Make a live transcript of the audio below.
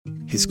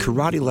His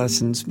karate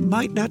lessons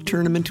might not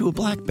turn him into a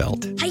black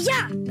belt.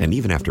 Hi-ya! And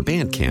even after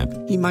band camp,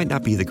 he might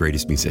not be the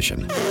greatest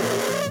musician.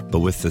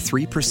 But with the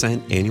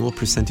 3% annual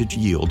percentage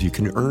yield you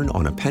can earn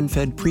on a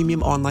PenFed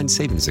premium online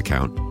savings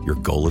account, your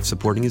goal of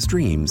supporting his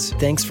dreams...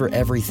 Thanks for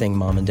everything,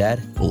 Mom and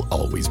Dad. ...will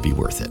always be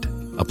worth it.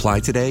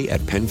 Apply today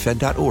at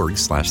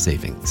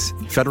PenFed.org/savings.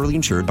 Federally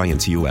insured by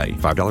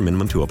NCUA. $5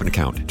 minimum to open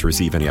account. To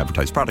receive any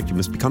advertised product, you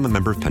must become a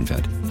member of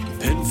PenFed.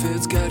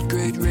 PenFed's got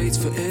great rates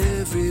for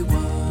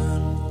everyone.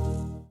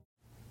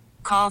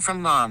 Call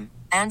from mom.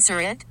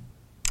 Answer it.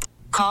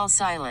 Call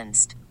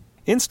silenced.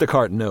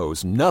 Instacart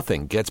knows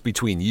nothing gets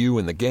between you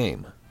and the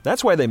game.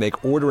 That's why they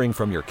make ordering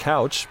from your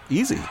couch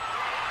easy.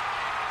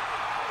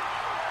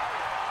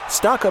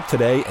 Stock up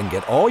today and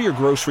get all your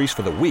groceries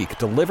for the week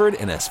delivered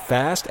in as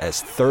fast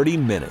as 30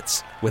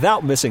 minutes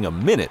without missing a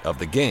minute of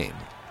the game.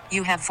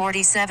 You have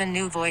 47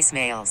 new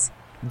voicemails.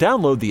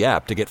 Download the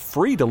app to get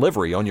free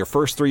delivery on your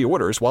first 3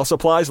 orders while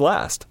supplies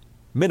last.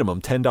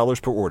 Minimum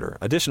 $10 per order.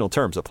 Additional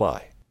terms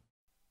apply.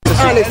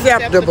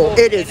 Unacceptable.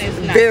 It is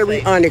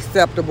very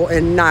unacceptable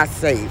and not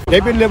safe.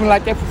 They've been living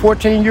like that for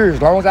 14 years,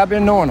 as long as I've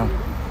been knowing them.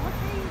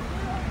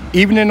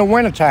 Even in the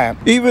wintertime.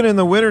 Even in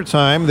the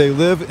wintertime, they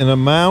live in a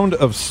mound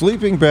of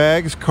sleeping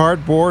bags,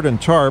 cardboard,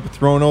 and tarp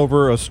thrown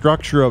over a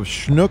structure of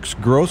Schnucks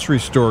grocery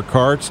store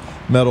carts,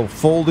 metal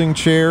folding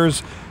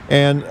chairs,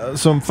 and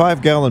some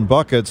 5-gallon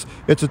buckets.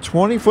 It's a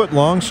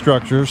 20-foot-long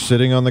structure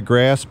sitting on the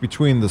grass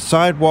between the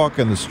sidewalk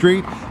and the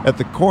street at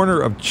the corner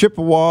of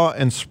Chippewa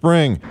and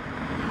Spring.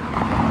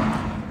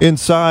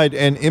 Inside,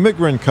 an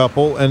immigrant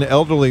couple, an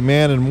elderly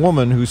man and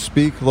woman who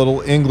speak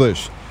little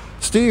English.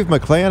 Steve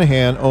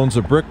McClanahan owns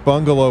a brick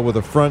bungalow with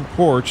a front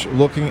porch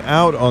looking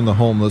out on the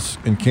homeless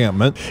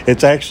encampment.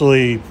 It's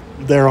actually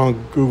there on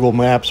Google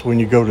Maps. When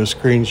you go to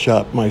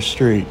screenshot my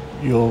street,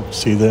 you'll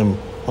see them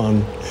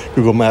on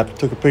Google Maps.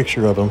 Took a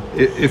picture of them.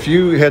 If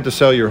you had to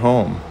sell your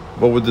home,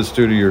 what would this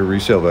do to your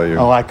resale value?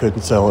 Oh, I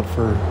couldn't sell it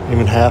for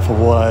even half of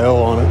what I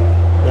owe on it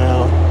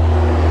now.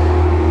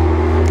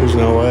 There's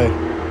no way.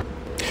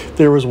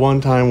 There was one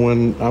time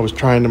when I was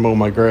trying to mow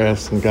my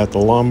grass and got the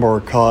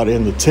lawnmower caught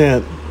in the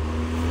tent.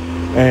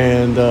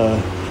 And the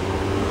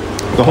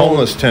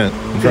homeless tent.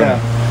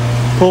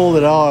 Pulled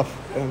it off,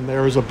 and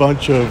there was a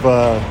bunch of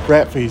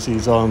rat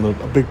feces on a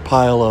big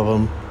pile of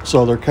them.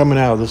 So they're coming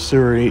out of the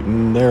sewer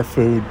eating their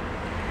food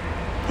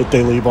that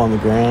they leave on the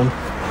ground.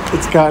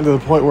 It's gotten to the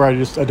point where I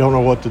don't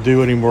know what to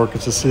do anymore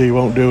because the city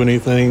won't do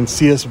anything.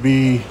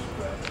 CSB,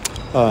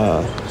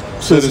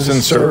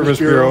 Citizen Service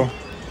Bureau.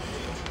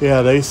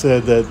 Yeah, they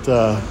said that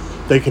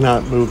they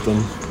cannot move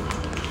them.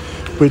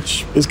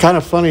 Which is kind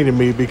of funny to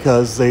me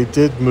because they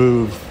did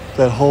move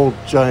that whole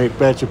giant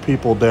batch of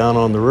people down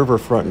on the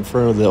riverfront in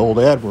front of the old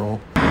Admiral.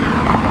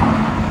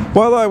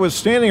 While I was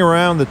standing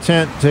around the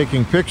tent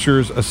taking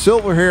pictures, a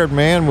silver-haired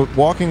man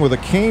walking with a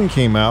cane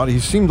came out. He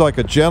seemed like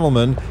a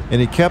gentleman, and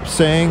he kept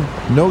saying,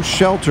 "No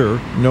shelter,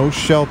 no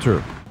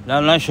shelter."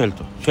 No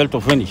shelter.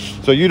 Shelter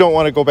finished. So you don't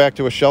want to go back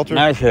to a shelter?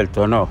 No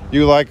shelter, no.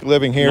 You like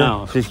living here?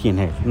 No, 15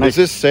 here. Is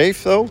this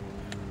safe, though?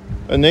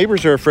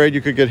 Neighbors are afraid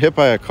you could get hit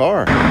by a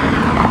car.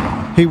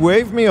 He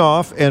waved me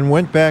off and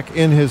went back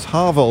in his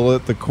hovel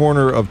at the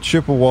corner of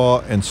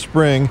Chippewa and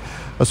Spring.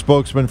 A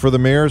spokesman for the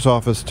mayor's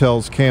office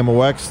tells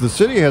KMOX the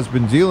city has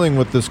been dealing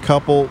with this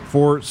couple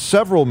for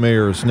several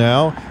mayors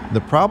now.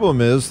 The problem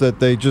is that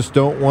they just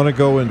don't want to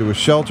go into a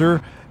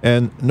shelter,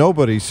 and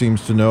nobody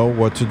seems to know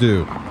what to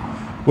do.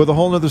 With a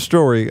whole nother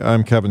story,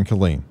 I'm Kevin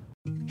Killeen.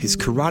 His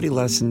karate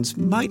lessons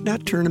might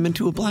not turn him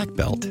into a black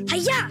belt.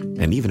 Hi-ya!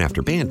 And even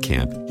after band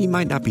camp, he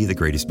might not be the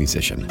greatest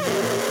musician.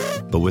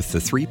 But with the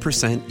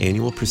 3%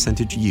 annual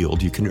percentage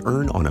yield you can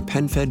earn on a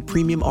PenFed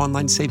premium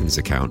online savings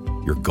account,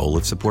 your goal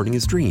of supporting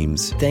his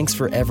dreams... Thanks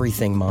for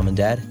everything, Mom and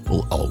Dad.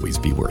 ...will always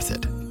be worth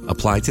it.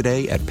 Apply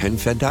today at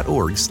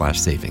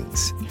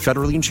PenFed.org/savings.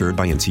 Federally insured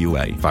by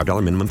NCUA.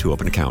 $5 minimum to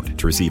open account.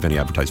 To receive any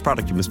advertised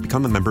product, you must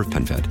become a member of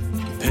PenFed.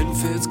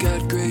 PenFed's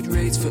got great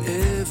rates for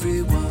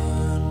everyone.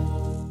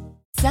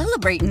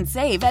 Celebrate and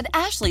save at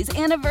Ashley's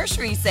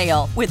Anniversary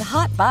Sale. With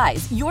Hot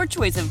Buys, your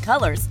choice of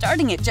colors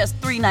starting at just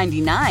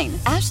 $3.99.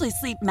 Ashley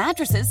Sleep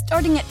mattresses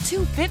starting at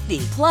 $2.50.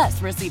 Plus,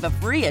 receive a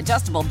free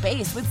adjustable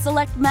base with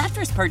select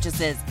mattress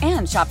purchases.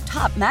 And shop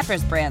top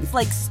mattress brands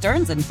like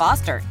Stearns &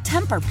 Foster,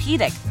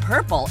 Tempur-Pedic,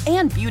 Purple,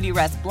 and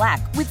Beautyrest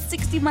Black with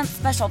 60-month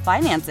special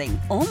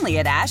financing. Only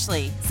at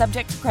Ashley.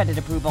 Subject to credit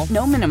approval.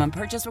 No minimum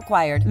purchase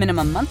required.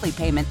 Minimum monthly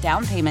payment,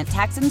 down payment,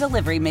 tax, and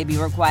delivery may be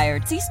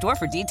required. See store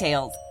for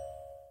details.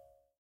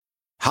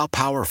 How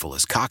powerful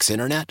is Cox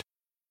Internet?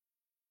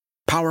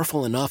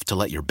 Powerful enough to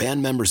let your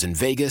band members in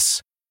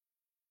Vegas,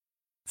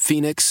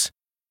 Phoenix,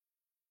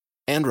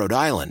 and Rhode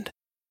Island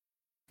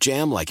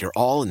jam like you're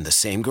all in the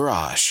same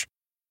garage.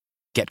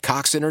 Get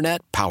Cox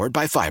Internet powered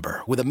by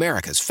fiber with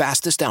America's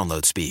fastest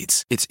download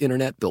speeds. It's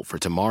internet built for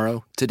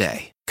tomorrow,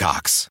 today.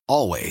 Cox,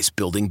 always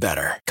building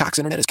better. Cox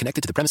Internet is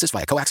connected to the premises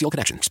via coaxial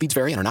connection. Speeds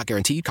vary and are not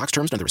guaranteed. Cox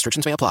terms and other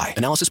restrictions may apply.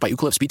 Analysis by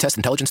Ookla of Speed Test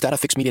Intelligence Data.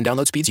 Fixed median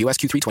download speeds. US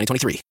Q3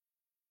 2023.